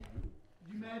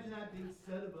imagine that being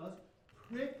said of us?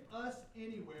 Prick us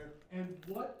anywhere. And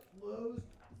what flows?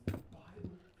 The Bible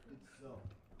itself.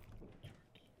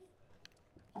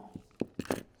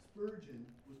 Spurgeon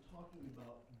was talking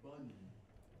about Bunyan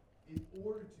in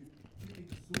order to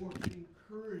exhort, to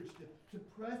encourage, to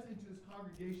press into his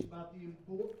congregation about the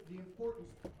importance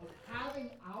of having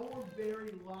our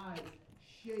very lives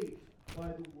shaped by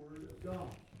the Word of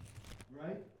God.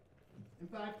 Right? In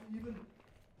fact, even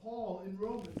Paul in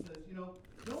Romans says,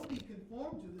 don't be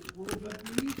conformed to this world, but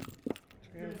be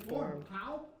transformed.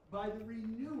 How? By the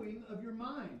renewing of your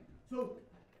mind. So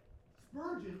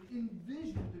Spurgeon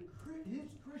envisioned his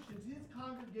Christians, his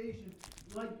congregation,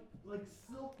 like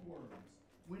silkworms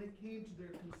when it came to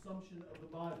their consumption of the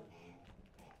Bible.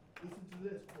 Listen to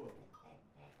this quote.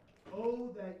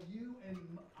 Oh, that you and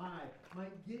I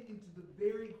might get into the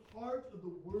very heart of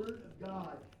the Word of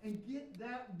God and get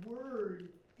that Word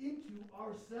into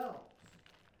ourselves.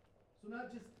 So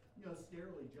not just,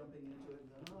 sterilely jumping into it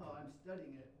and going, I'm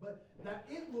studying it, but that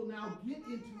it will now get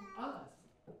into us.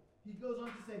 He goes on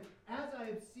to say, as I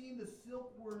have seen the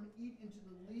silkworm eat into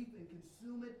the leaf and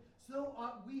consume it, so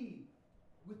ought we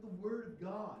with the Word of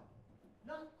God.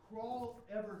 Not crawl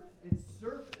ever its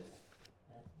surface,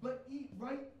 but eat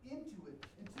right into it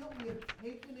until we have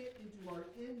taken it into our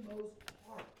inmost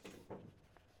parts.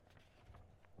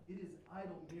 It is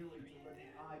idle merely to let the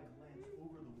eye glance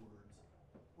over the words,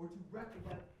 or to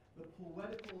recollect the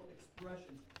poetical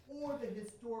expressions or the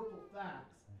historical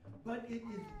facts, but it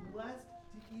is blessed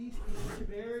to eat into the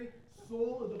very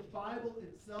soul of the Bible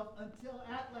itself until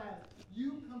at last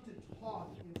you come to talk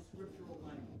in scriptural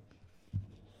language.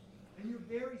 And your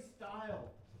very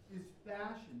style is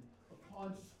fashioned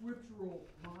upon scriptural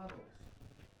models.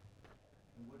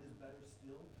 And what is better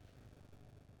still,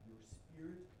 your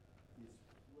spirit is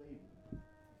flavored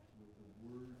with the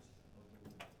words of the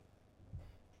Lord.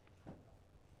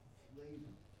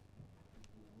 Flavored with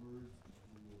the words of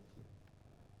the Lord.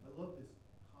 I love this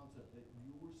concept that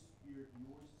your spirit,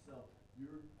 yourself,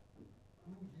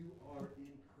 who you are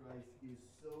in Christ is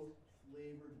so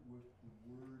flavored with the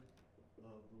word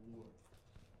of the Lord.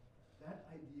 That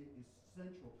idea is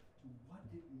central to what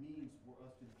it means for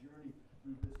us to journey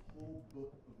through this whole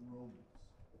book of Romans.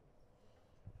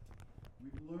 We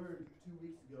learned 2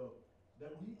 weeks ago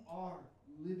that we are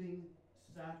living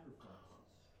sacrifices.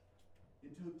 In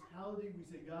totality, we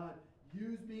say, God,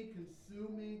 use me,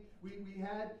 consume me. We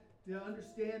had to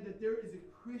understand that there is a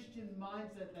Christian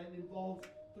mindset that involves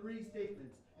 3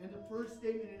 statements. And the first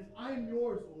statement is, I am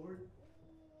yours, Lord.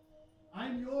 I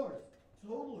am yours,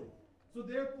 totally. So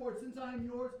therefore, since I am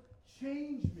yours,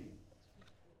 change me.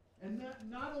 And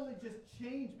not only just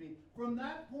change me, from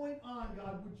that point on,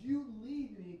 God, would you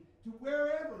lead me to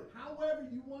wherever, however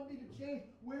you want me to change,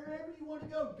 wherever you want to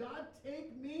go. God,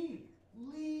 take me.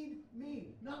 Lead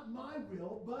me. Not my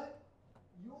will, but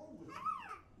your will.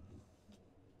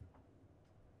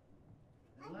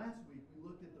 And last week, we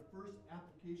looked at the first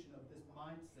application of this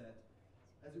mindset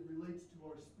as it relates to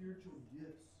our spiritual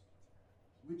gifts,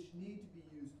 which need to be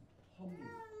used humbly,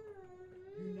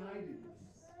 unitedly,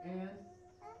 and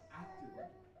actively.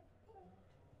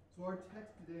 So our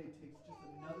text today takes just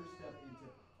another step into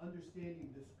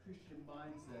understanding this Christian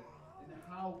mindset and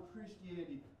how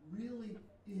Christianity really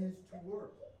is to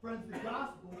work. Friends, the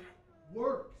gospel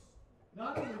works.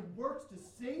 Not only works to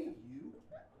save you,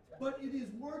 but it is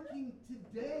working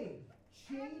today,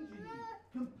 changing you,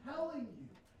 compelling you,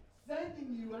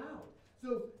 sending you out.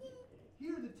 So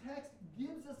here the text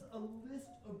gives us a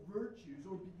list of virtues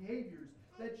or behaviors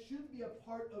that should be a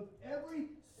part of every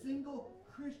single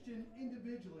Christian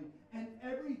individually and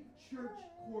every church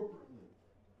corporately.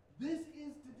 This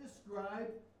is to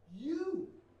describe you.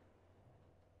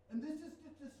 And this is to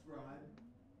describe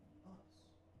us.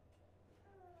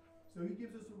 So he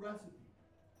gives us a recipe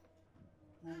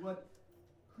for what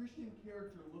Christian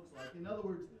character looks like. In other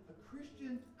words, a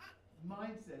Christian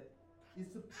mindset is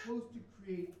supposed to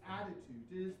create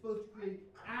attitudes. It is supposed to create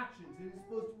actions. It is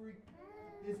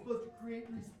supposed to create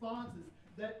responses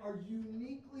that are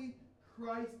uniquely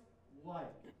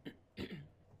Christ-like.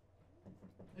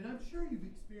 And I'm sure you've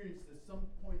experienced this some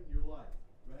point in your life,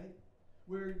 right?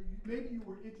 Where maybe you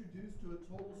were introduced to a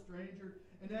total stranger,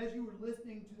 and as you were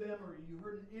listening to them or you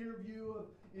heard an interview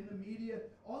in the media,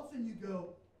 all of a sudden you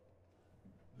go,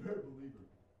 they're a believer.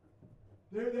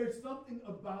 There's something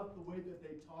about the way that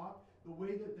they talk, the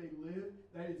way that they live,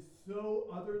 that is so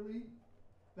otherly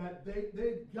that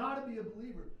they've got to be a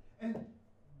believer. And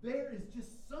there is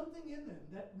just something in them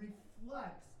that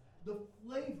reflects the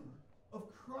flavor of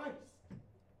Christ.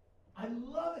 I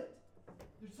love it.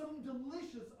 There's something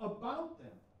delicious about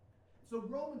them. So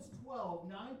Romans 12,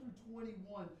 9 through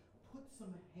 21, put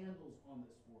some handles on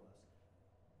this for us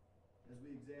as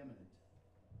we examine it.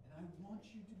 And I want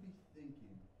you to be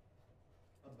thinking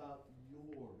about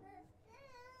your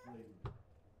flavor.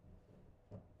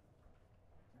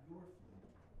 Your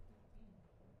flavor.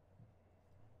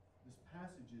 This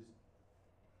passage is,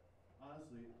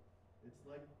 honestly, it's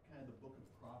like kind of the book of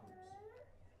Proverbs.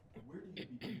 Where do you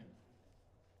begin?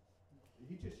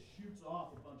 He just shoots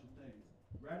off a bunch of things.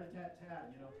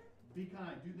 Rat-a-tat-tat, be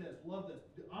kind, do this, love this,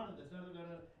 honor this,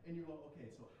 and you go, okay,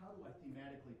 so how do I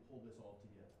thematically pull this all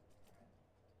together?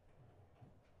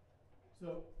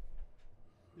 So,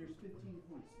 there's 15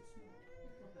 points this morning.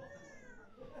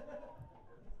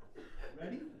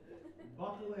 Ready?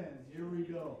 Buckle in. Here we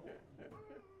go.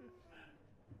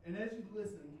 And as you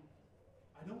listen,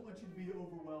 I don't want you to be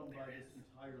overwhelmed by this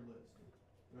entire list,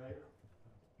 right?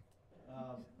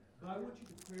 But I want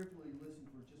you to prayerfully listen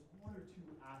for just one or two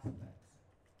aspects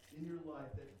in your life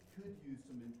that could use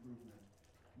some improvement.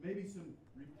 Maybe some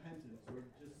repentance or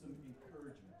just some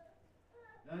encouragement.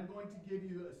 And I'm going to give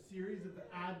you a series of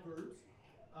adverbs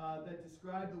that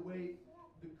describe the way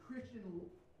the Christian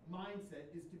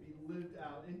mindset is to be lived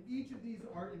out. And each of these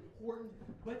are important,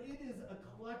 but it is a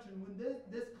collection. When this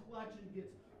collection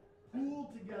gets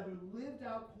pooled together, lived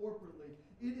out corporately,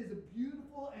 it is a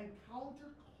beautiful and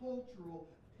countercultural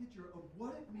picture of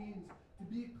what it means to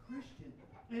be a Christian.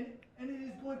 And it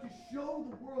is going to show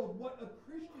the world what a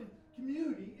Christian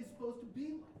community is supposed to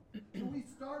be like. So we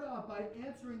start off by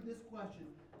answering this question: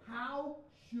 how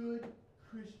should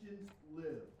Christians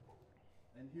live?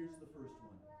 And here's the first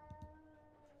one.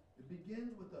 It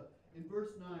begins with in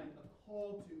verse 9, a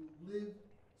call to live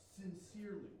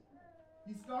sincerely.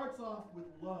 He starts off with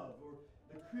love, or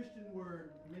the Christian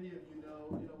word, many of you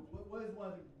know, what is one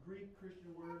of the Greek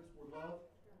Christian words for love?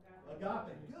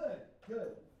 Agape.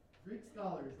 Good. Greek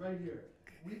scholars right here.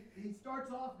 He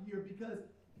starts off here because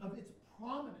of its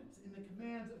prominence in the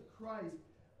commands of Christ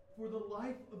for the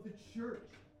life of the church.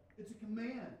 It's a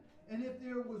command. And if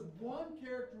there was one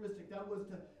characteristic that was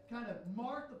to kind of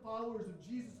mark the followers of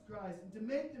Jesus Christ and to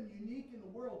make them unique in the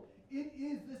world, it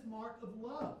is this mark of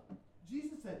love.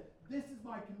 Jesus said, "This is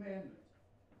my commandment,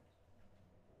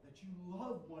 that you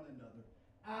love one another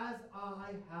as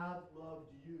I have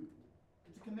loved you."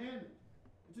 It's a commandment.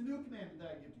 It's a new commandment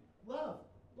that I give to you. Love.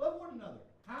 Love one another.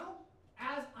 How?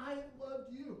 As I have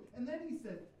loved you. And then he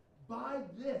said, "By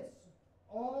this,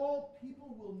 all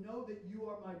people will know that you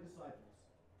are my disciples."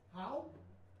 How?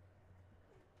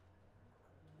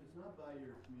 It's not by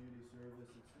your community service.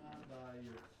 It's not by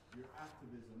your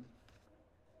activism.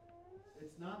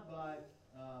 It's not by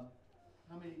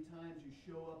how many times you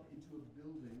show up into a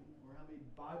building or how many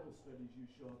Bible studies you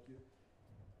show up to.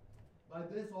 By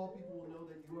this, all people will know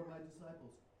that you are my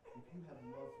disciples if you have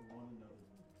love for one another.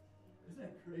 Isn't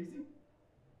that crazy?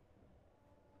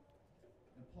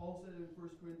 And Paul said in 1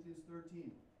 Corinthians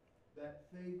 13 that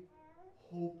faith,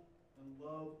 hope, and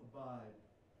love abide.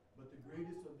 But the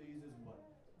greatest of these is what?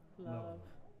 Love.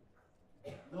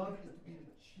 Love is to be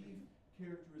the chief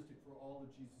characteristic for all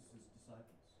of Jesus'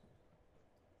 disciples.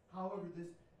 However,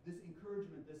 this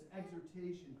encouragement, this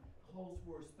exhortation calls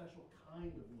for a special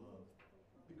kind of love.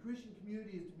 The Christian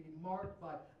community is to be marked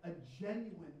by a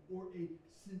genuine or a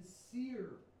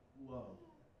sincere love.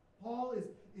 Paul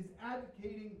is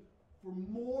advocating for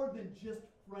more than just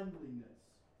friendliness.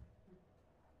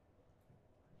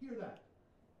 Hear that.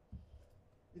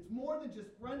 It's more than just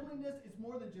friendliness. It's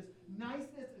more than just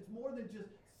niceness. It's more than just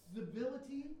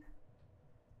civility.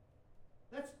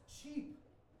 That's cheap.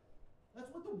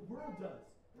 That's what the world does.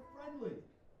 They're friendly.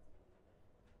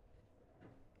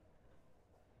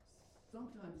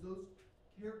 Sometimes those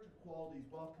character qualities,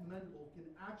 while commendable, can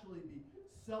actually be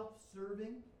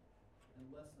self-serving and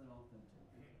less than authentic.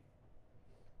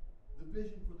 The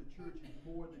vision for the church is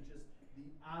more than just the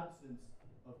absence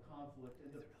of conflict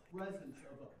and the presence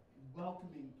of a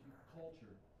welcoming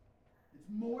culture. It's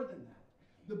more than that.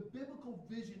 The biblical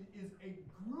vision is a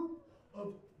group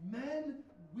of men,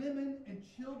 women, and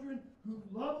children who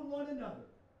love one another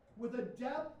with a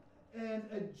depth and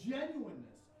a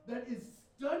genuineness that is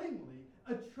stunningly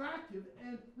attractive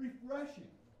and refreshing.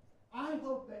 I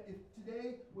hope that if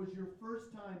today was your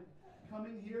first time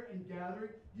coming here and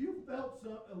gathering, you felt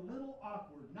a little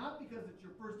awkward. Not because it's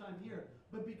your first time here,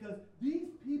 but because these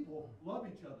people love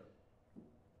each other.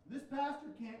 This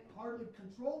pastor can't hardly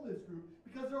control this group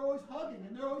because they're always hugging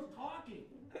and they're always talking.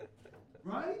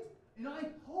 Right? And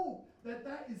I hope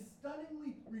that is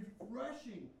stunningly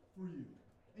refreshing for you.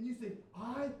 And you say,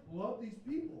 I love these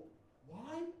people.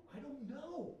 Why? I don't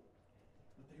know.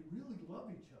 But they really love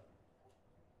each other.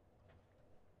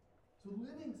 So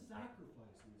living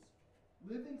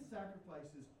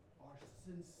sacrifices are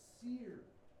sincere sincere,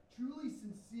 truly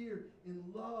sincere in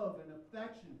love and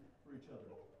affection for each other.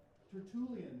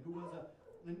 Tertullian, who was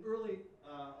an early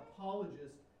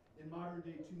apologist in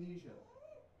modern-day Tunisia,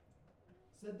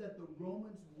 said that the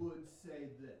Romans would say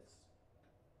this: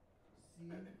 see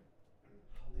how they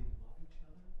love each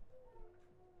other?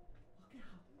 Look at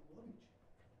how they love each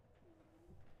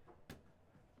other.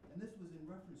 And this was in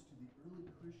reference to the early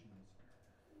Christians.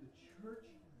 The church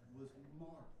was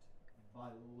marked by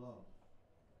love.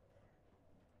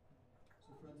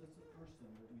 So friends, that's the first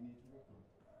thing that we need to work on.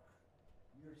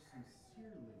 We are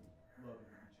sincerely loving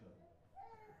each other.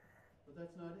 But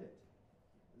that's not it.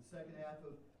 The second half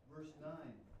of verse 9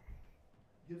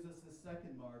 gives us the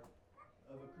second mark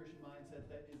of a Christian mindset,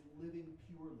 that is living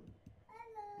purely.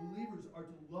 Believers are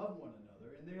to love one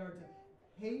another, and they are to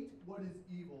hate what is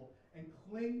evil and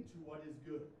cling to what is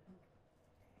good.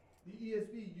 The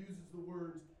ESV uses the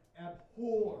words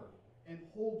abhor and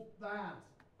hold fast.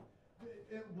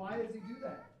 Why does he do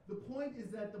that? The point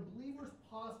is that the believer's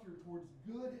posture towards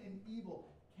good and evil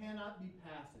cannot be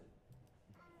passive.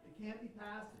 It can't be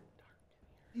passive.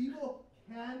 Evil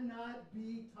cannot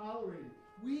be tolerated.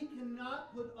 We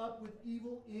cannot put up with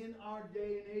evil in our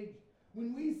day and age.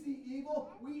 When we see evil,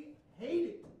 we hate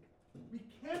it. We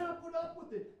cannot put up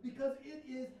with it because it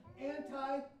is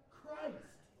anti-Christ.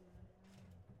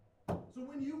 So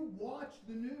when you watch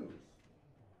the news,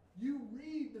 you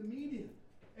read the media,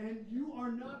 and you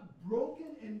are not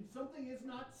broken and something is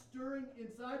not stirring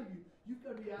inside of you, you've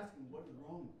got to be asking, what is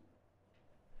wrong with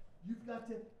you? You've got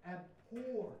to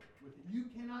abhor with it. You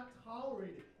cannot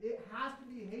tolerate it. It has to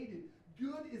be hated.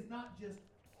 Good is not just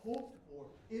hoped for,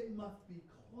 it must be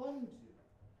clung to.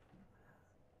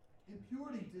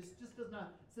 Impurity just does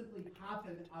not simply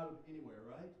happen out of anywhere,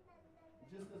 right?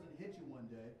 It just doesn't hit you one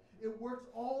day. It works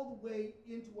all the way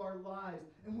into our lives,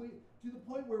 and we to the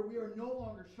point where we are no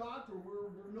longer shocked, or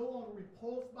we're no longer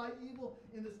repulsed by evil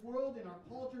in this world, in our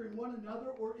culture, in one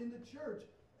another, or in the church.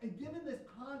 And given this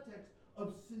context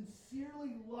of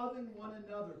sincerely loving one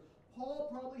another, Paul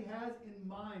probably has in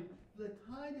mind the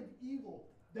kind of evil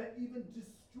that even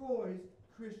destroys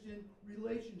Christian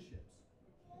relationships.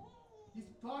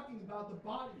 He's talking about the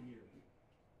body here.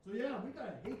 So yeah, we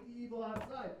gotta hate the evil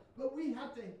outside, but we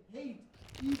have to hate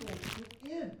evil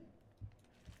within.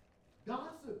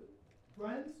 Gossip,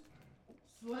 friends,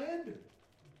 slander,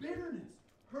 bitterness,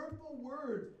 hurtful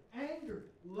words, anger,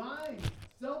 lying,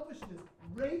 selfishness,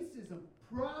 racism,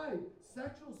 pride,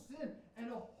 sexual sin,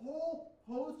 and a whole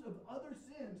host of other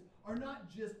sins are not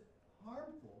just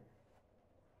harmful,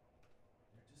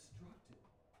 they're destructive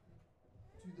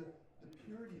to the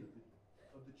purity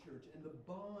of the church and the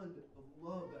bond of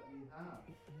love that we have.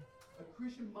 A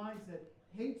Christian mindset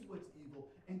hates what's evil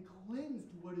and clings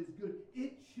to what is good.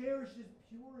 It cherishes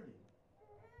purity.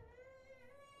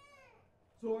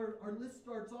 So our list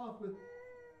starts off with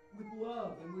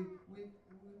love, and we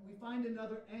find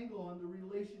another angle on the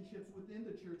relationships within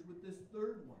the church with this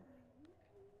third one.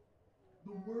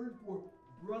 The word for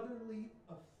brotherly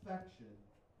affection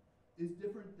is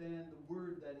different than the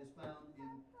word that is found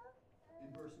in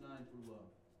verse 9 for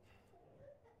love.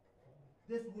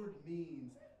 This word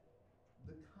means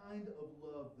the kind of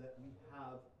love that we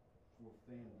have for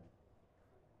family.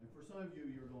 And for some of you,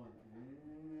 you're going, leave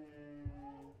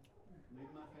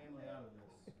my family out of this.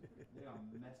 They are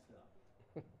messed up.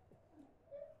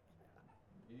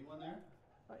 Anyone there?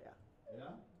 Oh, yeah.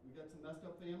 Yeah? We got some messed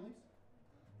up families?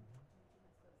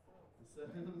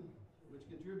 Which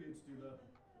contributes to the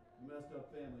messed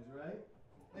up families, right?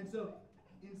 And so,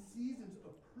 in seasons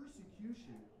of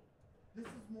persecution, this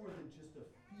is more than just a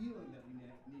feeling that we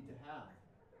need to have.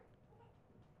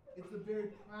 It's very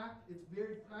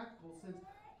practical, since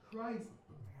Christ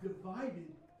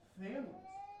divided families.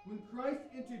 When Christ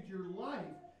entered your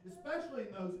life, especially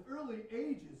in those early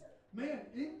ages, man,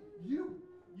 you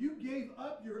gave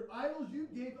up your idols, you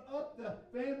gave up the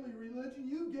family religion,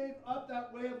 you gave up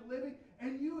that way of living,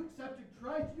 and you accepted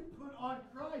Christ, you put on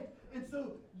Christ. And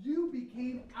so you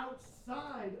became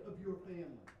outside of your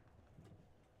family.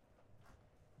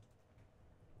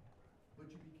 But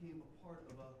you became a part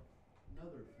of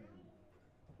another family.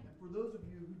 And for those of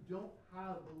you who don't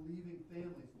have believing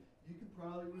families, you can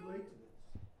probably relate to this.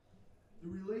 The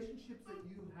relationships that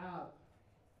you have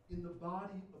in the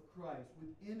body of Christ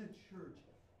within a church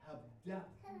have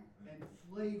depth and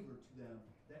flavor to them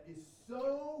that is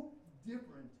so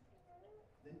different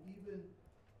than even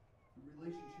the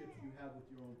relationships you have with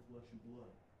your own flesh and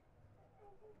blood.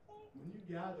 When you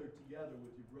gather together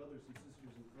with your brothers and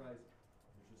sisters in Christ,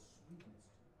 there's a sweetness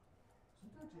to it.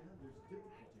 Sometimes there's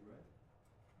difficulty, right?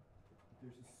 But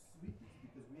there's a sweetness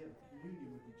because we have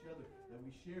communion with each other that we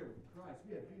share with Christ.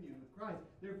 We have union with Christ.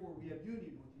 Therefore, have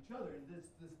union with each other, and this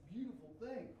beautiful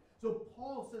thing. So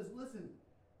Paul says, listen,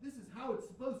 this is how it's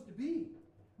supposed to be.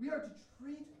 We are to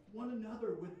treat one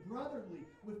another with brotherly,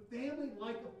 with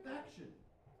family-like affection.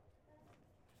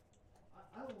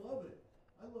 I love it.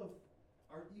 I love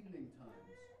our evening times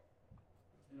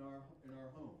in our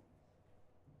home.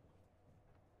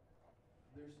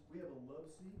 We have a love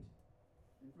seat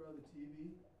in front of the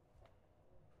TV,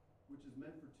 which is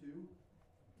meant for two.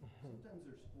 Sometimes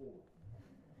there's four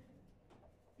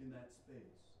in that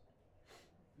space,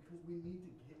 because we need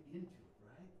to get into it,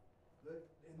 right?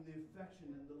 And the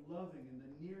affection and the loving and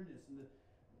the nearness and the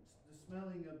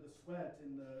smelling of the sweat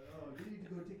and you need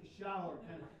to go take a shower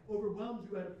kind of overwhelms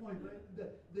you at a point. But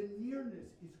the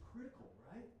nearness is critical,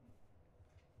 right?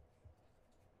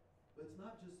 But it's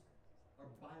not just our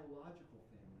biological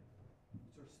family.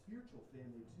 It's our spiritual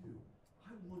family too.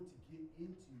 I want to get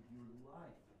into your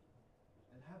life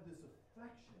and have this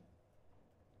affection.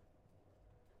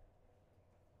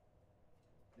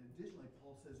 And additionally,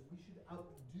 Paul says we should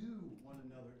outdo one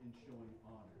another in showing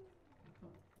honor.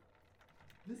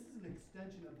 This is an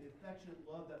extension of the affectionate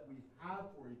love that we have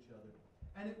for each other.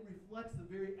 And it reflects the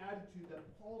very attitude that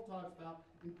Paul talks about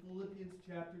in Philippians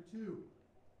chapter 2.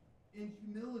 In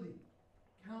humility,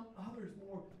 count others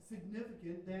more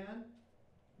significant than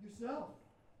yourself.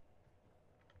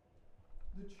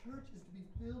 The church is to be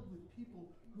filled with people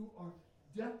who are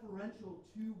deferential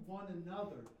to one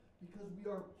another because we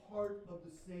are part of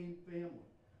the same family.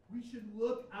 We should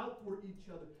look out for each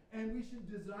other, and we should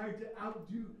desire to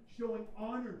outdo showing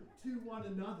honor to one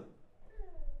another.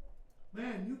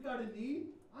 Man, you've got a need?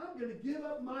 I'm going to give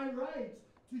up my rights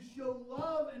to show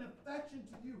love and affection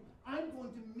to you. I'm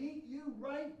going to meet you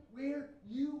right where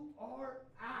you are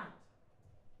at.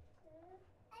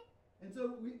 And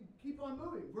so we keep on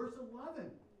moving. Verse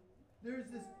 11. There's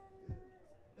this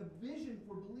a vision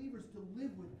for believers to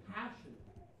live with passion.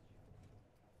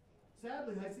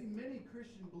 Sadly, I see many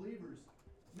Christian believers,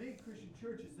 many Christian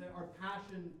churches that are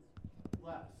passionless.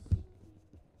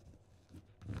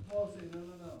 Paul said,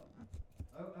 no.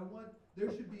 I want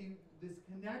there should be this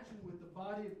connection with the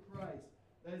body of Christ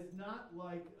that is not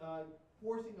like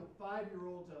forcing a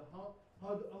 5-year-old to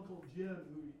hug Uncle Jim,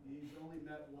 who he's only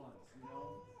met once. You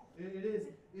know,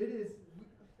 it is.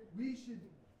 We should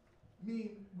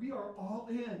mean we are all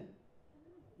in.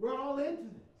 We're all into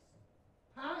this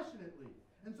passionately.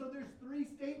 And so there's 3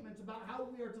 statements about how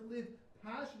we are to live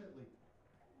passionately.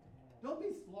 Don't be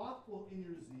slothful in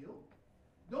your zeal.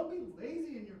 Don't be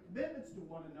lazy in your commitments to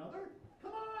one another.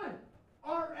 Come on!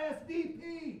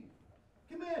 RSVP!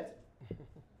 Commit!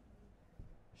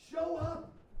 Show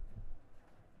up!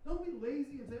 Don't be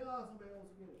lazy and say, somebody else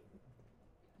will get it.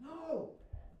 No!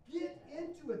 Get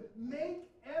into it. Make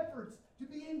efforts to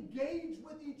be engaged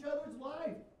with each other's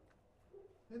life.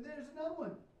 And there's another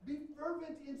one. Be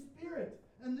fervent in spirit.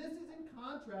 And this is in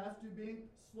contrast to being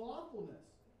slothfulness.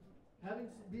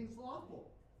 Being slothful.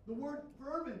 The word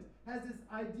fervent has this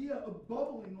idea of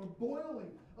bubbling or boiling,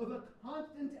 of a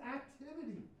constant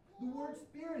activity. The word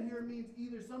spirit here means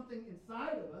either something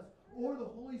inside of us or the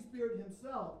Holy Spirit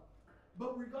himself.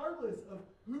 But regardless of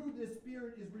who this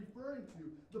Spirit is referring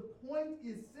to, the point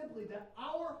is simply that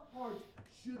our hearts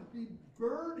should be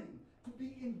burning, to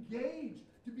be engaged,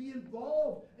 to be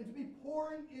involved, and to be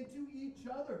pouring into each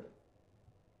other.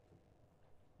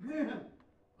 Man,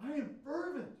 I am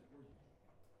fervent.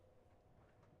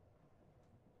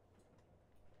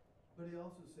 But he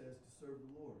also says to serve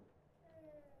the Lord.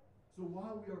 So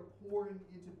while we are pouring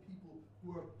into people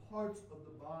who are parts of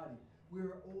the body, we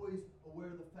are always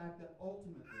aware of the fact that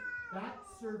ultimately that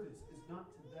service is not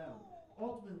to them.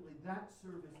 Ultimately, that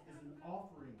service is an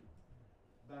offering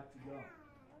back to God.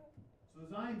 So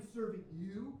as I am serving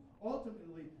you,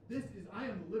 ultimately, I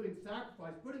am a living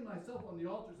sacrifice, putting myself on the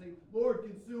altar saying, Lord,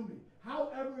 consume me.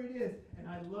 However it is. And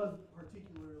I love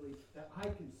particularly that I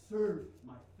can serve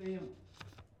my family.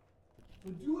 So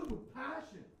do it with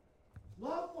passion.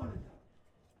 Love one another.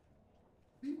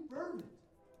 Be fervent.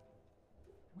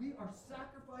 We are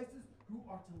sacrifices who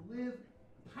are to live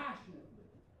passionately,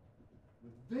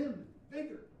 with vim and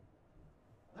vigor.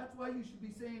 That's why you should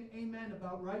be saying amen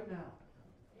about right now.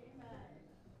 Amen.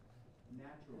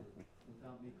 Naturally,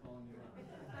 without me calling you out.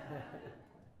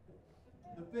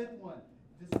 The 5th one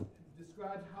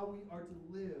describes how we are to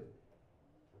live,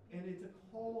 and it's a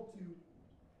call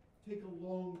to take a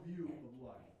long view of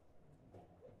life.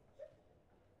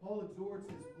 Paul exhorts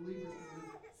his believers to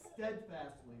live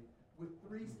steadfastly with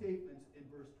 3 statements in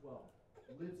verse 12.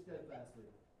 Live steadfastly.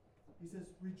 He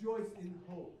says, rejoice in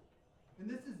hope. And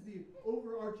this is the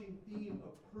overarching theme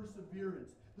of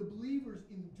perseverance. The believers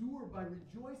endure by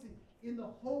rejoicing in the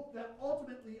hope that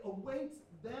ultimately awaits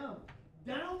them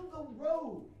down the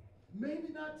road.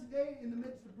 Maybe not today in the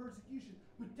midst of persecution,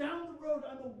 but down the road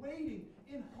I'm awaiting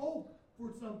in hope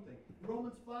for something.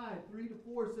 Romans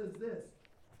 5:3-4 says this.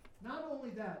 Not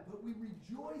only that, but we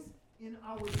rejoice in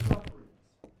our sufferings,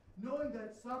 knowing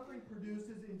that suffering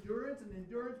produces endurance, and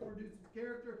endurance produces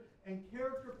character, and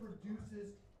character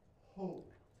produces hope.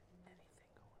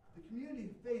 The community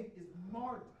of faith is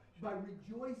marked by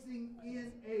rejoicing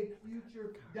in a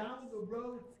future down the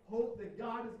road hope that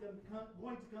God is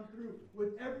going to come through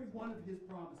with every one of his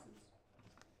promises.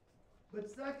 But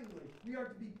secondly, we are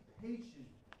to be patient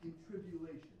in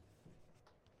tribulation.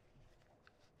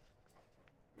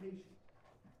 Patient.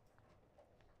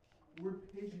 The word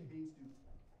patient means to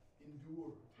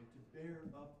endure or to bear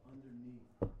up underneath.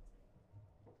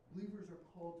 Believers are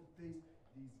called to face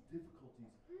these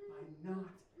difficulties by not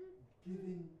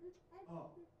giving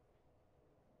up.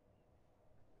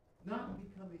 Not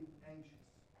becoming anxious.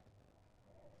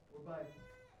 Or by just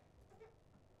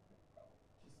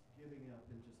giving up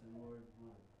and just saying, Lord,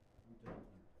 I'm done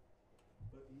here.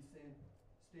 But he's saying,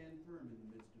 stand firm in the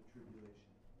midst of tribulation.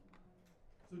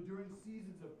 So during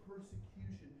seasons of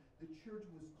persecution, the church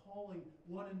was calling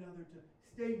one another to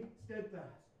stay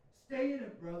steadfast. Stay in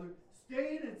it, brother.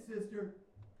 Stay in it, sister.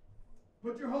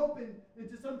 Put your hope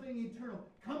into something eternal.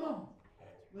 Come on.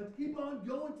 Let's keep on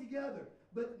going together.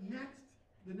 But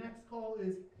the next call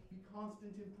is be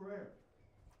constant in prayer.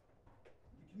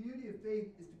 The community of faith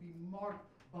is to be marked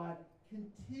by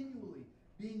continually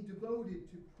being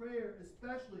devoted to prayer,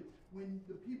 especially when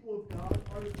the people of God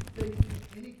are facing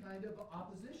any kind of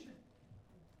opposition.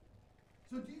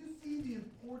 So do you see the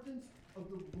importance of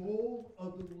the role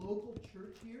of the local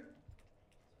church here?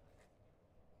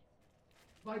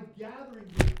 By gathering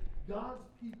with God's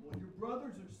people, your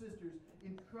brothers or sisters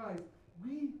in Christ,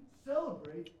 we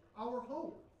celebrate our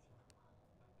hope.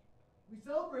 We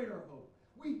celebrate our hope.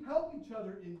 We help each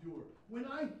other endure. When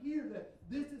I hear that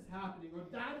this is happening or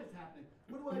that is happening,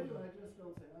 what do? I just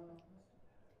don't say, oh, that's right.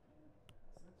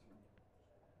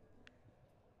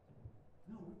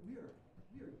 No, we are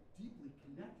deeply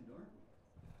connected, aren't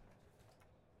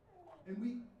we? And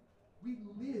we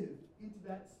live into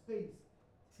that space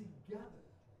together.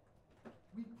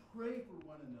 We pray for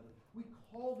one another. We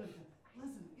call them to,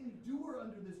 listen, endure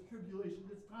under this tribulation,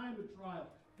 this time of trial.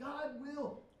 God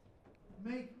will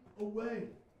make a way.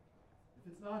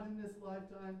 If it's not in this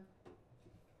lifetime,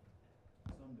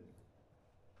 someday.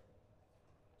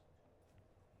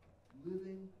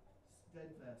 Living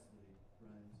steadfastly,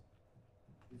 friends,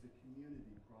 is a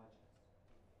community project.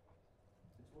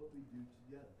 It's what we do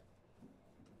together.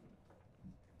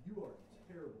 You are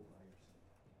terrible by yourself.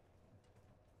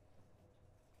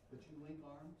 But you link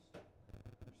arms,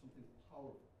 there's something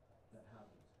powerful that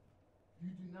happens.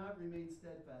 You do not remain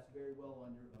steadfast very well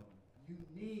on your own.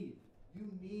 You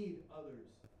need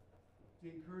others to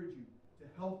encourage you, to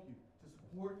help you, to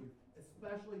support you,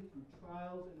 especially through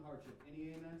trials and hardship.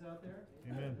 Any amens out there?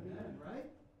 Amen. Amen, right?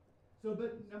 So,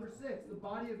 but number 6, the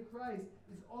body of Christ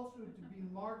is also to be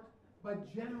marked by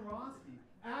generosity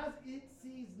as it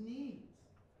sees needs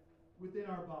within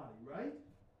our body, right?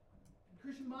 The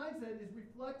Christian mindset is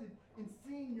reflected in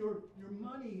seeing your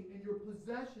money and your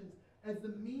possessions as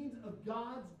the means of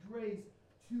God's grace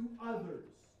to others.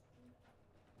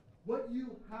 What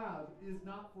you have is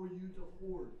not for you to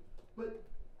hoard, but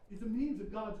it's a means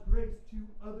of God's grace to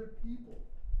other people.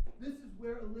 This is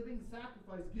where a living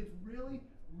sacrifice gets really,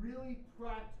 really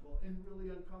practical and really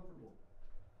uncomfortable.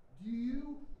 Do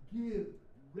you give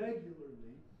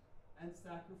regularly and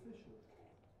sacrificially?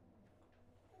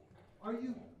 Are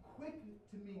you quick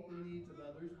to meet the needs of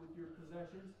others with your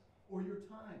possessions or your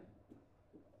time?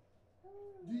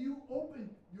 Do you open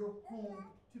your home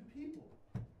to people?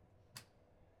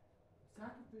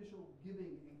 Sacrificial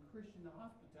giving and Christian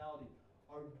hospitality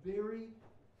are very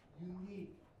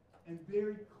unique and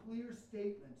very clear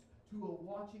statements to a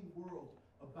watching world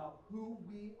about who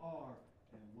we are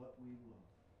and what we love.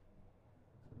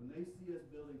 When they see us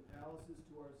building palaces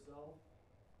to ourselves,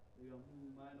 they go,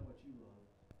 I know what you love.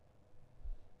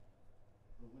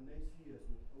 But when they see us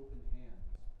with open hands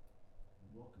and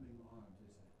welcoming arms, they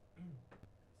say, I see what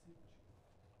you love.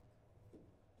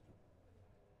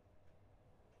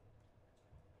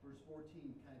 Verse 14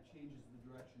 kind of changes the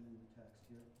direction in the text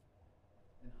here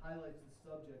and highlights the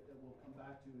subject that we'll come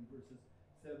back to in verses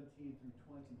 17 through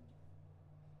 20.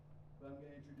 But I'm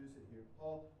going to introduce it here.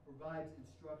 Paul provides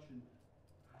instruction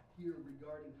here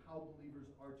regarding how believers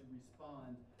are to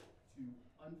respond to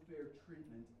unfair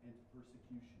treatment and to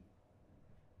persecution.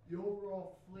 The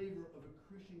overall flavor of a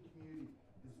Christian community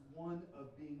is one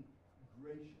of being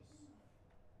gracious.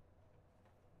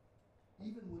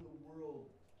 even when the world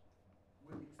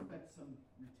would expect some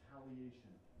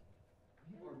retaliation.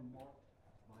 We are marked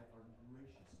by our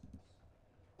graciousness.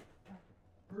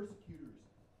 Persecutors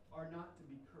are not to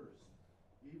be cursed,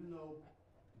 even though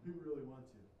we really want to.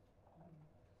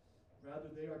 Rather,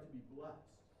 they are to be blessed.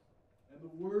 And the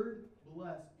word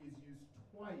blessed is used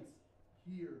twice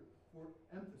here for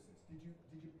emphasis. Did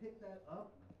you pick that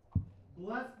up?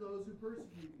 Bless those who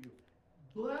persecute you.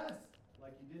 Bless,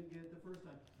 like you didn't get it the first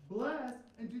time. Bless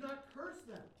and do not curse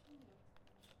them.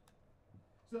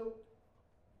 So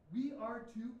we are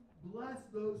to bless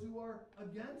those who are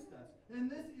against us.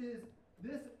 And this is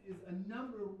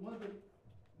one of the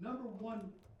number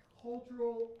one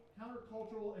cultural,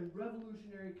 countercultural, and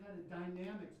revolutionary kind of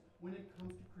dynamics when it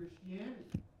comes to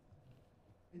Christianity.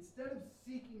 Instead of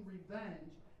seeking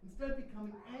revenge, instead of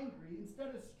becoming angry,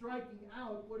 instead of striking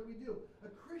out, what do? A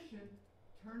Christian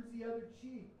turns the other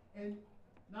cheek, and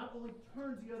not only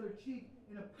turns the other cheek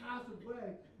in a passive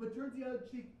way, but turns the other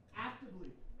cheek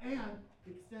actively and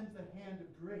extends the hand of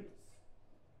grace.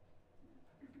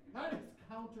 That is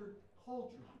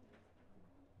countercultural.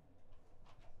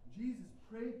 Jesus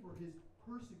prayed for his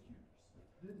persecutors,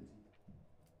 didn't he?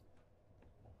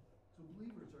 So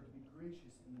believers are to be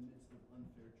gracious in the midst of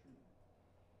unfair treatment.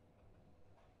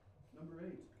 Number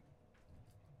 8. It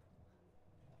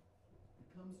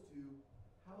comes to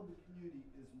how the community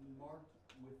is marked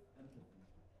with empathy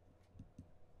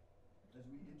as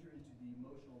we enter into the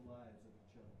emotional lives of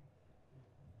each other.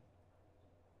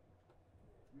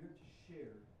 We are to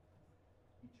share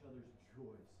each other's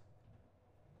joys.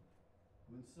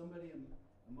 When somebody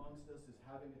amongst us is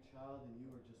having a child and you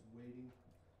are just waiting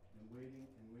and waiting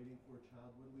and waiting for a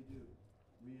child, what do?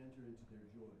 We enter into their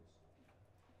joys.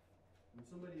 When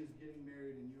somebody is getting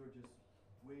married and you are just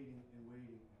waiting and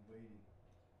waiting and waiting,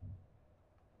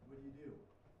 what do? You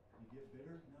get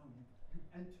bitter? No, you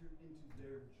enter into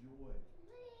their joy.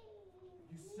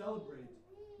 You celebrate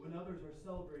when others are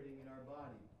celebrating in our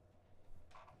body.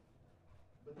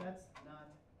 But that's not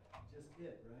just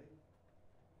it, right?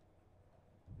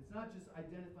 It's not just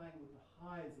identifying with the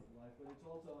highs of life, but it's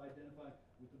also identifying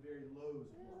with the very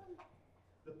lows of life,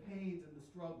 the pains and the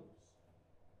struggles.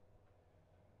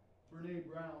 Brene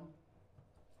Brown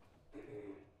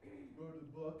wrote a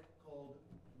book called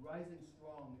Rising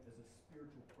Strong as a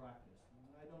Spiritual Practice. And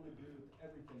I don't agree with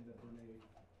everything that Brene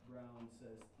Brown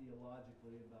says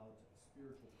theologically about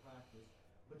spiritual practice,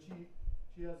 but she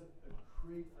has a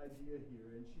great idea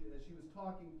here. And as she was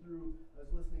talking through, I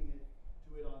was listening to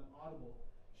it on Audible,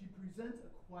 she presents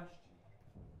a question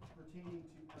pertaining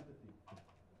to empathy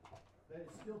that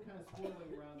is still kind of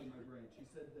swirling around in my brain. She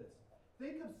said this: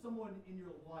 think of someone in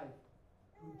your life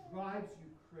who drives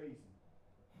you crazy.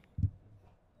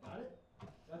 Got it?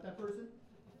 Got that person?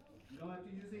 You don't have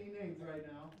to use any names right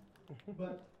now.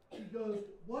 But she goes,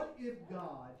 what if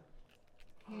God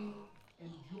came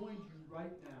and joined you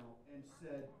right now and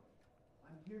said,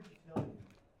 I'm here to tell you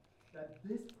that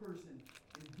this person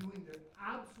is doing their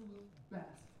absolute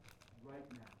best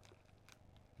right now.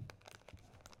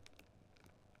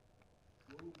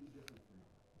 What will be different for you?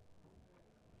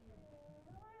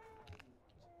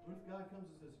 What if God comes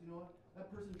and says, you know what? That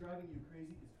person driving you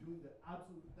crazy is doing the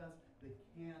absolute best they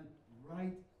can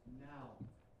right now.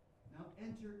 Now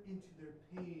enter into their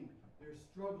pain, their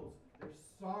struggles, their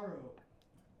sorrow,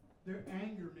 their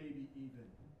anger maybe even.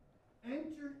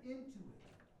 Enter into it.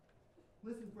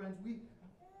 Listen, friends,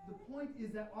 the point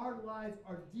is that our lives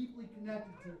are deeply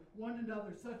connected to one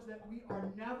another such that we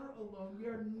are never alone. We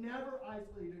are never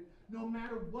isolated, no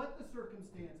matter what the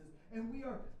circumstances. And we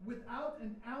are without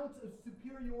an ounce of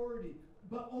superiority,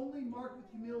 but only marked with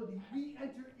humility. We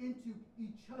enter into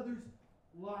each other's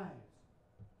lives.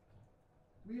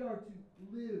 We are to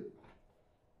live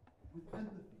with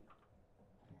empathy.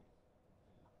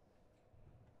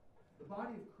 The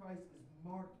body of Christ is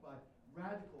marked by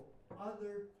radical,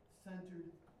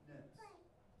 other-centeredness.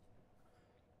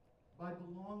 By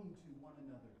belonging to one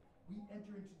another, we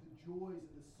enter into the joys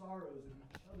and the sorrows of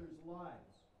each other's lives.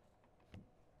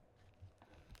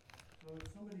 So if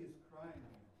somebody is crying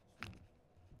here,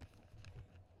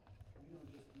 we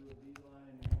don't just do a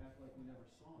beeline and act like we never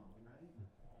saw them, right? We say,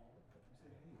 hey,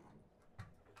 what's going on?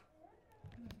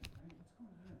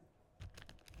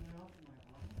 Can I offer my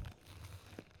arms?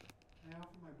 Can I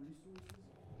offer my resources?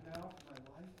 Can I offer my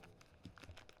life?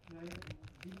 Can I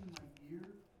give you my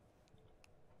ear?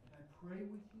 Can I pray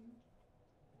with you?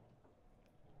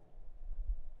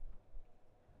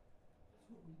 That's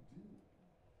what we do.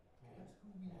 That's who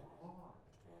we are.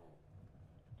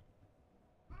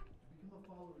 To become a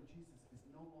follower of Jesus is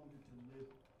no longer to live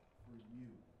for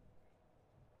you.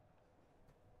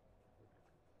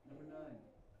 Number 9,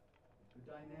 the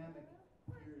dynamic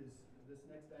here is this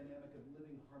next dynamic of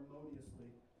living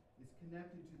harmoniously is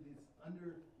connected to this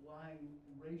underlying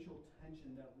racial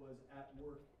tension that was at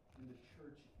work in the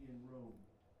church in Rome.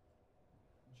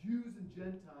 Jews and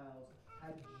Gentiles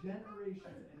had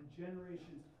generations and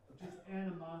generations of just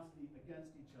animosity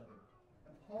against each other.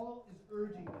 And Paul is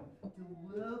urging them to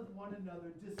love one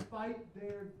another despite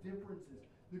their differences.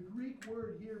 The Greek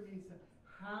word here means to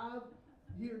have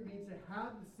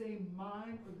the same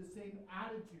mind or the same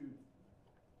attitude.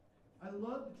 I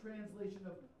love the translation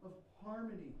of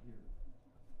harmony here.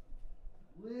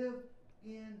 Live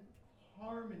in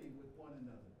harmony with one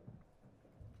another.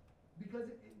 Because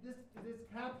this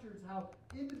captures how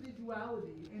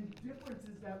individuality and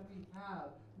differences that we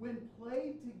have, when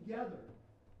played together,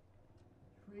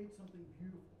 create something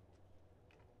beautiful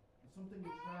and something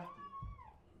attractive.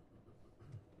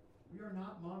 We are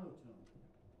not monotone.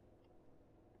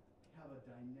 We have a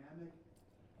dynamic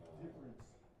difference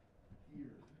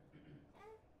here.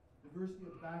 Diversity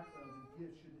of backgrounds and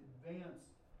gifts should advance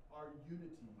our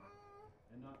unity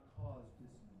and not cause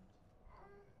disunity.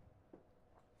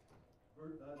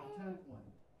 The 10th one,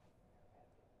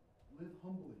 live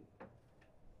humbly.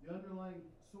 The underlying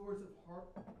source of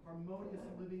harmonious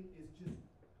living is just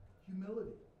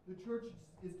humility. The church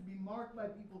is to be marked by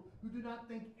people who do not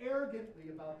think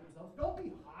arrogantly about themselves. Don't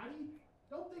be haughty.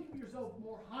 Don't think of yourself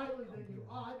more highly than you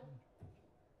ought.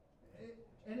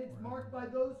 And it's marked by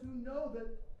those who know that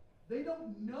they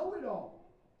don't know it all.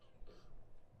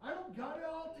 I don't got it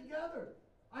all together.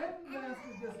 I haven't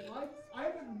mastered this life. I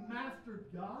haven't mastered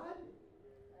God.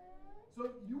 So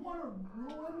you want to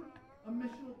ruin a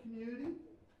missional community?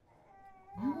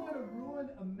 You want to ruin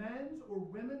a men's or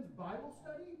women's Bible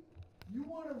study? You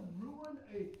want to ruin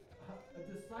a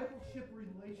discipleship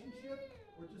relationship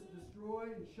or just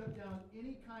destroy and shut down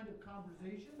any kind of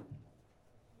conversation?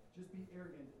 Just be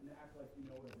arrogant and act like you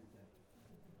know everything.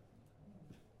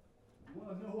 You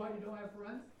want to know why you don't have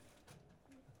friends?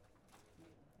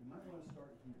 You might want to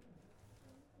start here.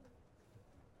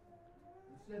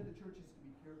 Instead, the church is to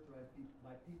be characterized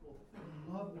by people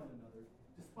who love one another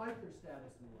despite their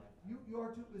status in life. You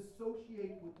are to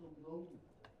associate with the lowly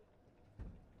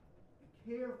and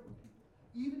care for people,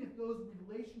 even if those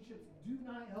relationships do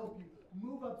not help you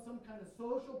move up some kind of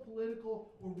social,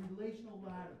 political, or relational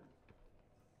ladder.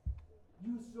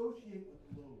 You associate with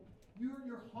the lowly.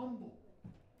 You're humble.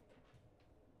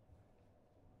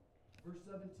 Verse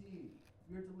 17,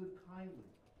 we are to live kindly.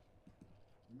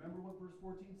 Remember what verse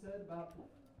 14 said about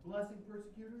blessing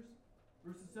persecutors?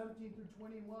 Verses 17 through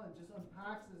 21 just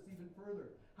unpacks this even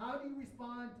further. How do you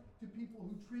respond to people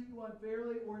who treat you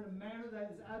unfairly or in a manner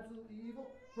that is absolutely evil?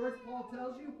 First, Paul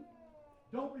tells you,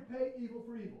 don't repay evil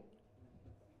for evil.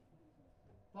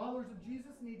 Followers of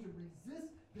Jesus need to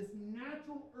resist this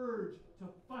natural urge to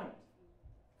fight.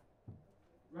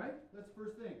 Right? That's the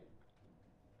first thing.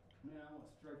 Man, I want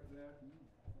to strike back.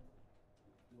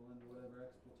 Fill into whatever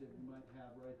expletive you might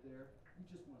have right there. You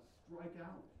just want to strike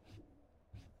out.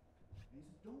 And he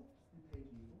says, don't repay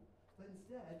evil, but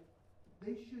instead,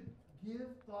 they should give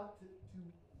thought to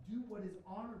do what is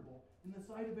honorable in the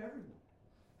sight of everyone.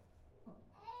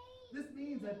 This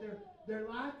means that their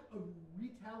lack of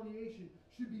retaliation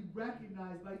should be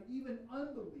recognized by even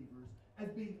unbelievers as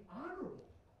being honorable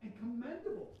and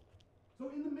commendable.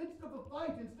 So in the midst of a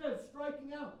fight, instead of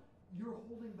striking out, you're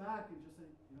holding back and just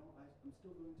saying, I'm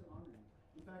still going to honor you.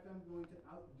 In fact, I'm going to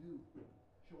outdo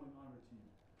showing honor to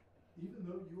you. Even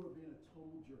though you are being a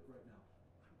total jerk right now,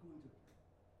 I'm going to...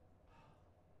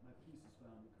 My peace is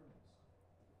found in Christ.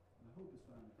 My hope is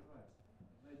found in Christ.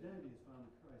 My identity is found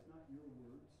in Christ, not your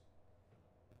words.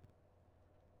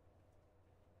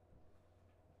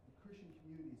 The Christian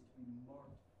community is to be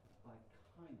marked by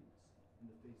kindness in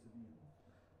the face of evil.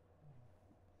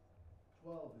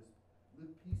 12 is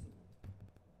live peaceably.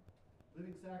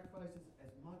 Living sacrifices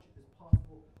as much as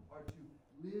possible are to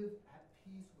live at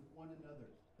peace with one another.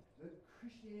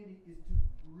 Christianity is to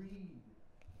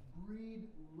breed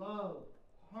love,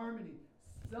 harmony,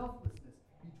 selflessness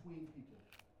between people.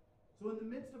 So in the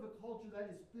midst of a culture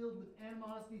that is filled with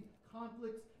animosity,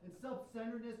 conflicts, and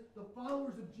self-centeredness, the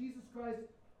followers of Jesus Christ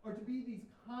are to be these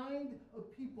kind of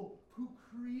people who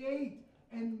create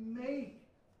and make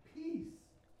peace.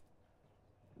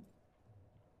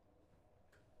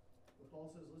 But Paul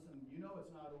says, listen, you know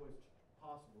it's not always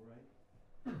possible, right?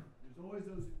 There's always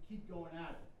those who keep going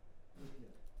at it with you.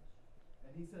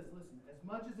 And he says, listen, as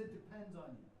much as it depends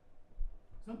on you,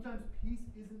 sometimes peace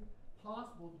isn't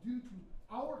possible due to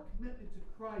our commitment to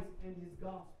Christ and his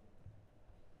gospel.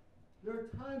 There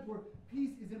are times where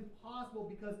peace is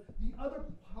impossible because the other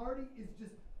party is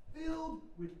just filled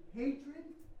with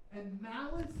hatred and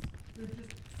malice, there's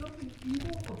just something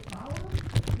evil about them,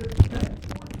 they're bent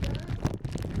towards that.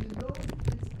 And in those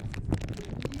instances, the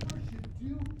believer should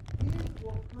do his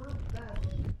or her best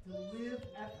to live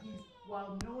at peace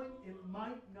while knowing it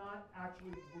might not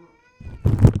actually work.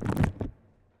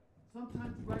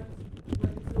 Sometimes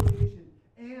reconciliation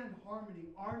and harmony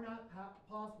are not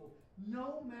possible,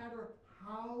 no matter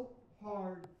how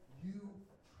hard you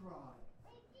try.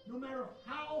 No matter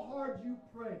how hard you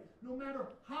pray, no matter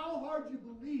how hard you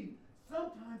believe,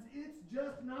 sometimes it's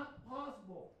just not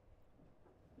possible.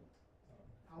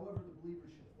 However, the believer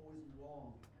should always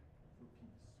long for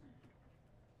peace.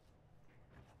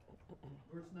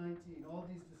 Verse 19, all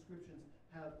these descriptions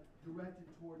have directed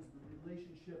towards the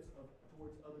relationships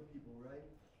towards other people, right?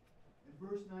 And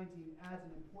verse 19 adds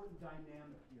an important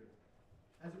dynamic here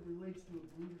as it relates to a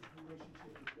believer's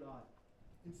relationship with God.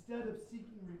 Instead of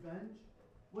seeking revenge,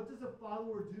 what does a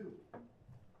follower do?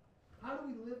 How do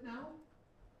we live now?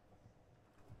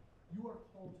 You are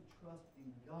called to trust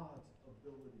in God's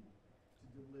ability to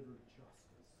deliver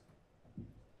justice.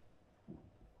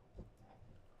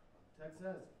 The text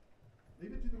says,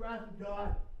 leave it to the wrath of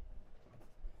God.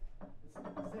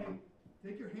 It's saying,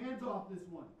 take your hands off this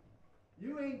one.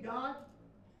 You ain't God.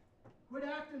 Quit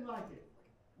acting like it.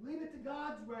 Leave it to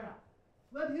God's wrath.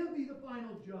 Let Him be the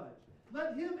final judge.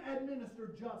 Let Him administer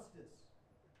justice.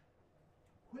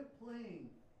 Quit playing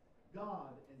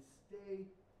God and stay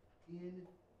in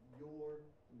your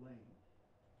lane.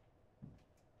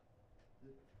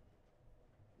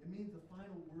 It means the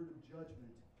final word of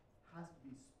judgment has to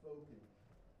be spoken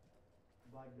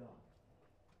by God.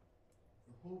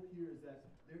 The hope here is that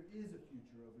there is a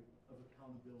future of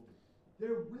accountability.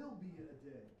 There will be a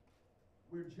day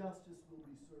where justice will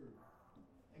be served.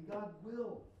 And God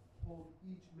will hold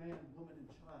each man, woman,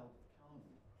 and child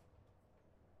accountable.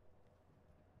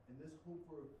 And this hope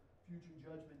for future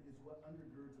judgment is what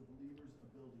undergirds a believer's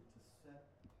ability to set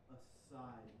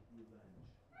aside revenge.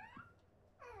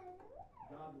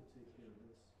 God will take care of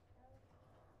this.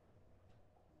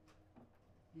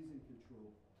 He's in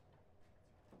control.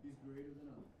 He's greater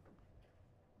than I.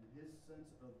 And His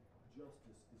sense of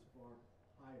justice is far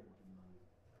higher than mine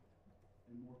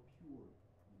and more pure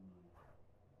than mine.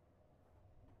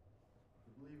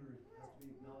 The believer has to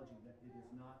be acknowledging that it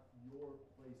is not your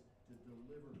place to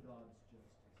deliver God's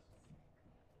justice.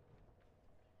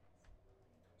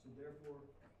 So therefore,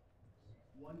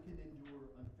 one can endure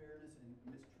unfairness and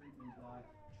mistreatment by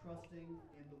trusting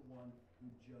in the one who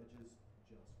judges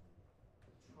justly.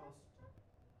 Trust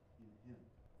in Him.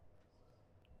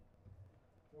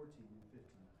 14 and 15.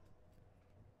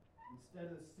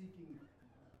 Instead of seeking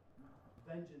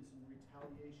vengeance and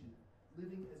retaliation,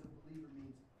 living as a believer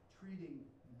means treating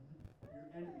your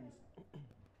enemies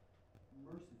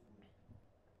mercifully.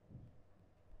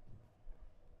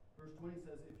 Verse 20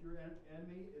 says, if your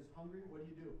enemy is hungry, what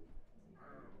do?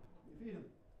 You feed them.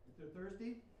 If they're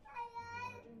thirsty, you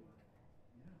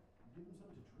give them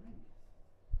something to drink.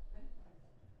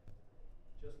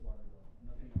 Just water, though.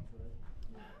 Nothing else, right?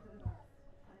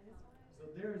 So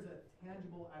there is a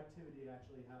tangible activity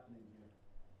actually happening here.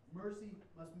 Mercy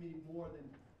must mean more than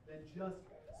just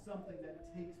something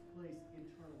that takes place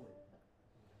internally.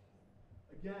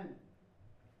 Again,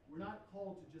 we're not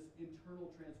called to just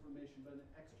internal transformation, but an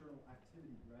external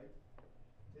activity, right?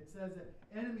 It says that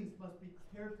enemies must be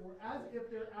cared for as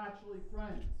if they're actually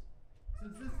friends.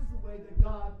 Since this is the way that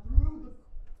God, through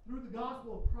the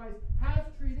gospel of Christ, has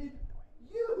treated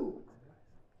you.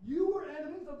 You were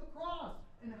enemies of the cross.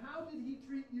 And how did He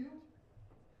treat you?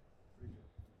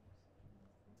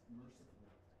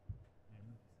 Mercifully.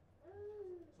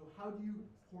 So how do you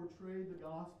portray the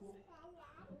gospel?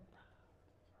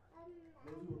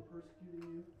 Those who are persecuting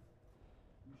you,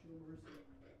 you show mercy.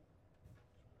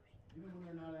 Even when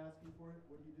they're not asking for it,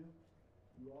 what do?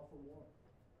 You offer water.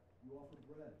 You offer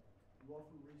bread. You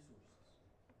offer resources.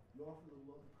 You offer the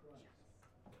love of Christ.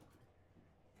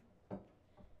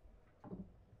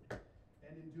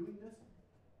 And in doing this,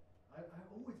 I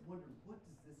always wonder, what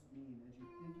does this mean as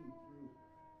you're thinking through?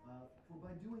 For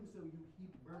by doing so, you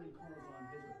heap burning coals on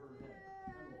his or her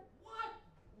head. What?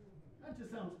 That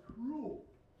just sounds cruel,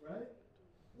 right?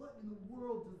 What in the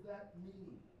world does that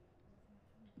mean?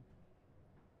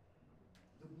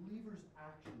 The believer's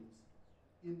actions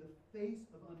in the face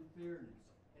of unfairness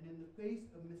and in the face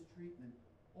of mistreatment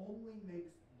only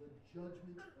makes the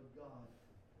judgment of God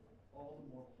all the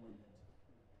more poignant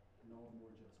and all the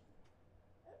more just.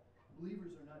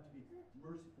 Believers are not to be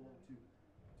merciful to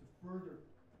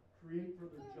create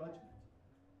further judgment.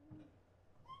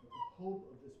 But the hope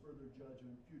of this further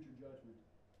judgment, future judgment,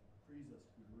 frees us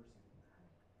to be merciful.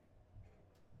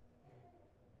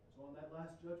 So So on that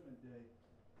last judgment day,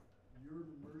 your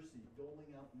mercy,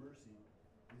 doling out mercy,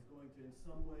 is going to in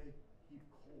some way heap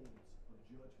coals of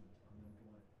judgment on them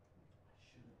going, I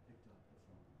should have picked up the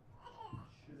phone. I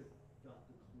should have got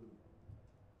the clue.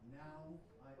 Now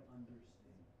I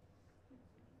understand.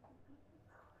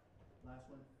 Last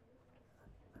one.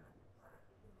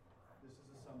 This is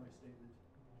a summary statement.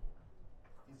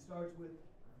 He starts with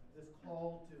this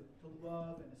call to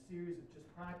love and a series of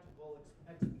just practical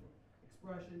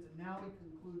expressions, and now he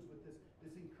concludes with this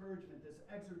encouragement, this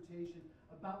exhortation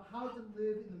about how to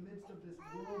live in the midst of this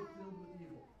world filled with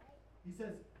evil. He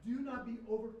says, do not be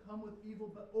overcome with evil,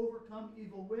 but overcome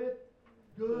evil with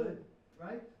good.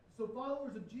 Right? So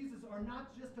followers of Jesus are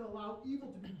not just to allow evil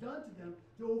to be done to them,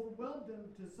 to overwhelm them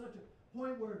to such a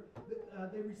point where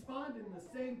they respond in the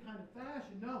same kind of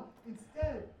fashion. No,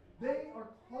 instead, they are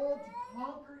called to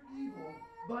conquer evil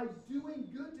by doing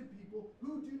good to people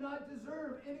who do not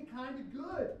deserve any kind of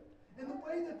good. And the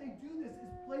way that they do this is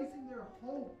placing their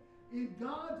hope in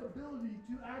God's ability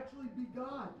to actually be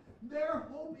God. Their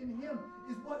hope in Him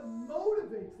is what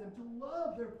motivates them to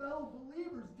love their fellow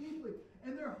believers deeply.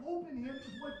 And their hope in Him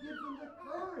is what gives them the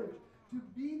courage to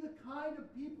be the kind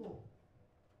of people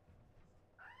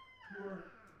who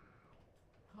are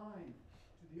kind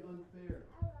to the unfair,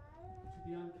 to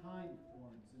the unkind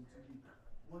ones, and to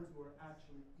the ones who are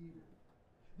actually evil.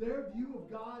 Their view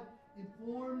of God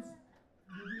informs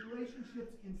the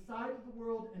relationships inside of the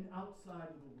world and outside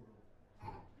of the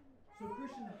world. So,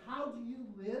 Christian, how do you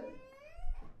live?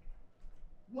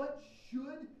 What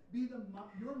should be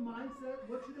your mindset?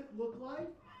 What should it look like?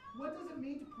 What does it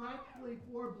mean to practically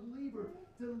for a believer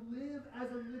to live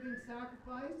as a living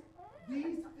sacrifice?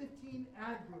 These 15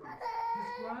 adverbs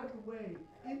describe the way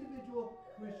individual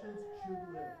Christians should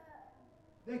live.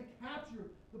 They capture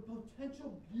the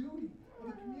potential beauty of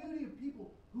a community of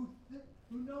people who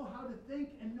know how to think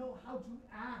and know how to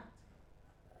act.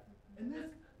 And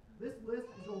this list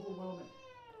is overwhelming.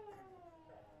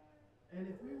 And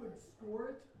if we would score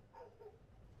it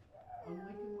on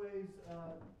Lincoln Way's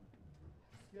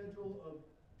schedule of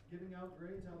giving out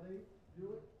grades, how they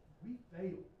do it, we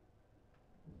fail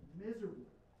miserably.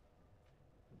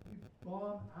 We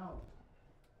bomb out.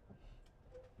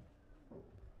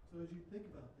 So as you think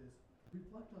about this,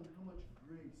 reflect on how much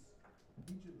grace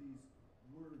each of these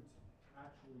words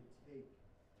actually take.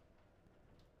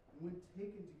 And when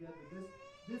taken together,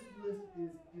 this list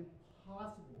is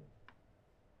impossible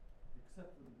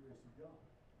except for the grace of God.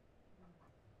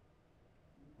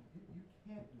 You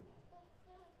can't do it.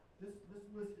 This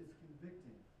list is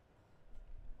convicting.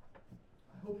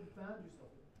 I hope you found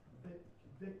yourself a bit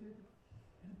convicted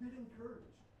and a bit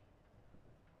encouraged.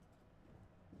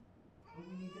 But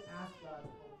we need to ask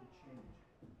God's help to change.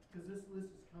 Because this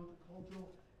list is countercultural,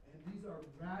 and these are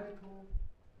radical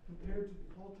compared to the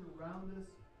culture around us.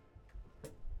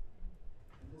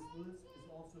 And this list is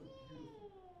also beautiful.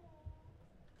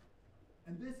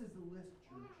 And this is the list,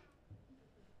 church,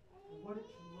 of what it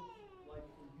should look like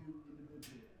for you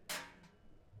individually.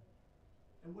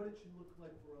 And what it should look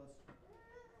like for us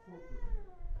corporately.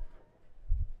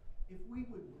 If we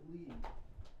would believe,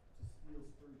 to steal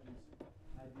Spurgeon's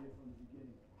idea from the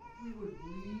beginning, if we would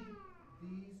lead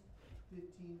these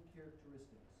 15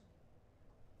 characteristics,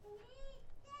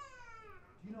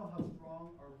 do you know how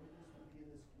strong our witness would be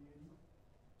in this community?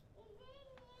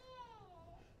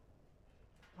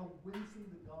 How winsome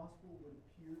the gospel would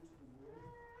appear to the world?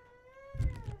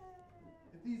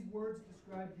 If these words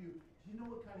describe you, do you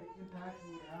know what kind of impact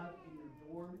you would have in your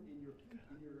dorm, in your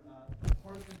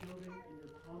apartment building, in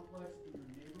your complex, in your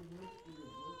neighborhood, in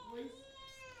your workplace?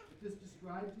 If this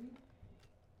describes you?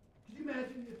 Could you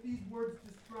imagine if these words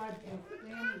described your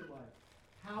family life,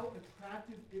 how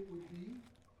attractive it would be?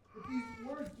 If these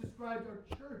words described our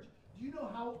church, do you know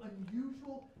how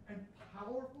unusual and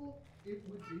powerful it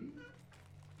would be?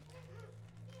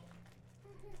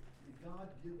 May God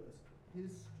give us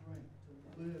His strength to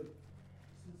live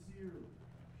sincerely,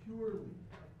 purely,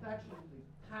 affectionately,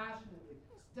 passionately,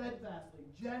 steadfastly,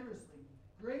 generously,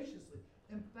 graciously,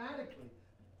 emphatically,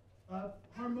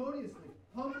 harmoniously,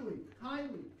 humbly,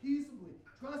 kindly, peaceably,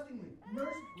 trustingly,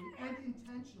 mercifully, and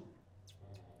intentionally.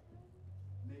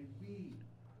 May we believe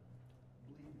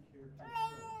the character of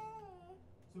Christ.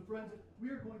 So friends, we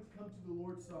are going to come to the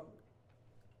Lord's Supper.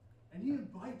 And He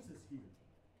invites us here.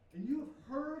 And you have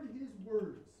heard His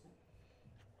words.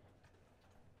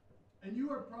 And you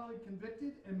are probably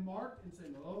convicted and marked and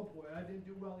saying, oh boy, I didn't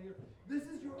do well here. This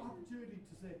is your opportunity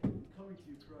to say, I'm coming to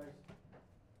you, Christ.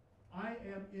 I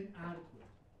am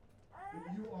inadequate, but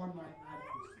you are my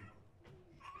adequacy.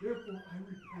 Therefore, I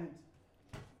repent,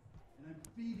 and I'm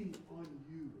feeding on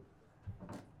you.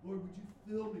 Lord, would you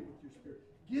fill me with your Spirit?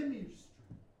 Give me your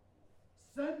strength.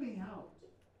 Send me out.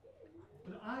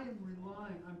 But I am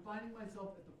relying, I'm finding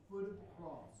myself at the foot of the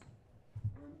cross,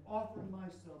 where I'm offering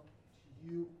myself to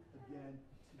you again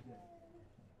today.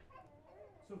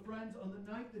 So friends, on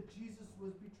the night that Jesus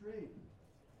was betrayed,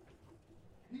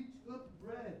 he took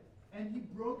bread and he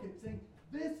broke it, saying,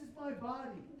 "This is my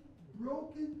body,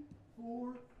 broken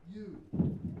for you.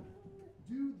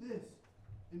 Do this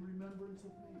in remembrance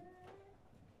of me."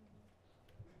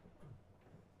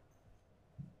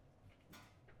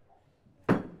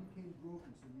 He became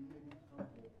broken so we may become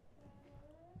whole.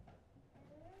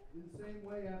 In the same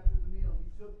way, after the meal, he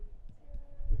took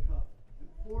the cup and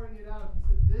pouring it out, he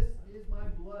said, "This is my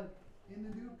blood in the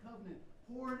new covenant,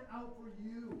 poured out for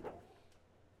you.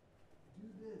 Do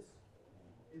this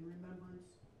in remembrance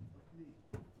of me."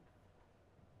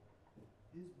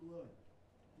 His blood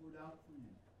poured out for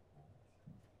you.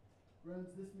 Friends,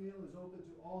 this meal is open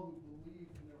to all who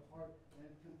believe in their heart and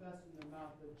confess in their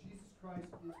mouth that Jesus Christ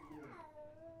is Lord.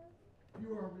 If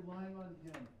you are relying on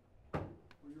him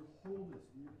for your wholeness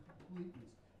and your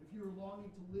completeness, if you are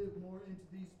longing to live more into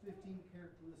these 15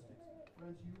 characteristics,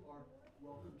 friends, you are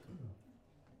welcome to them.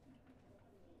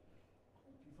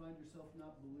 If you find yourself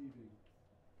not believing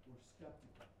or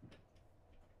skeptical,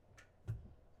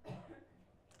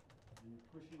 and you're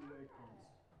pushing away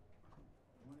Christ,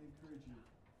 I want to encourage you,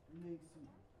 remain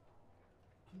simple.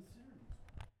 Consider these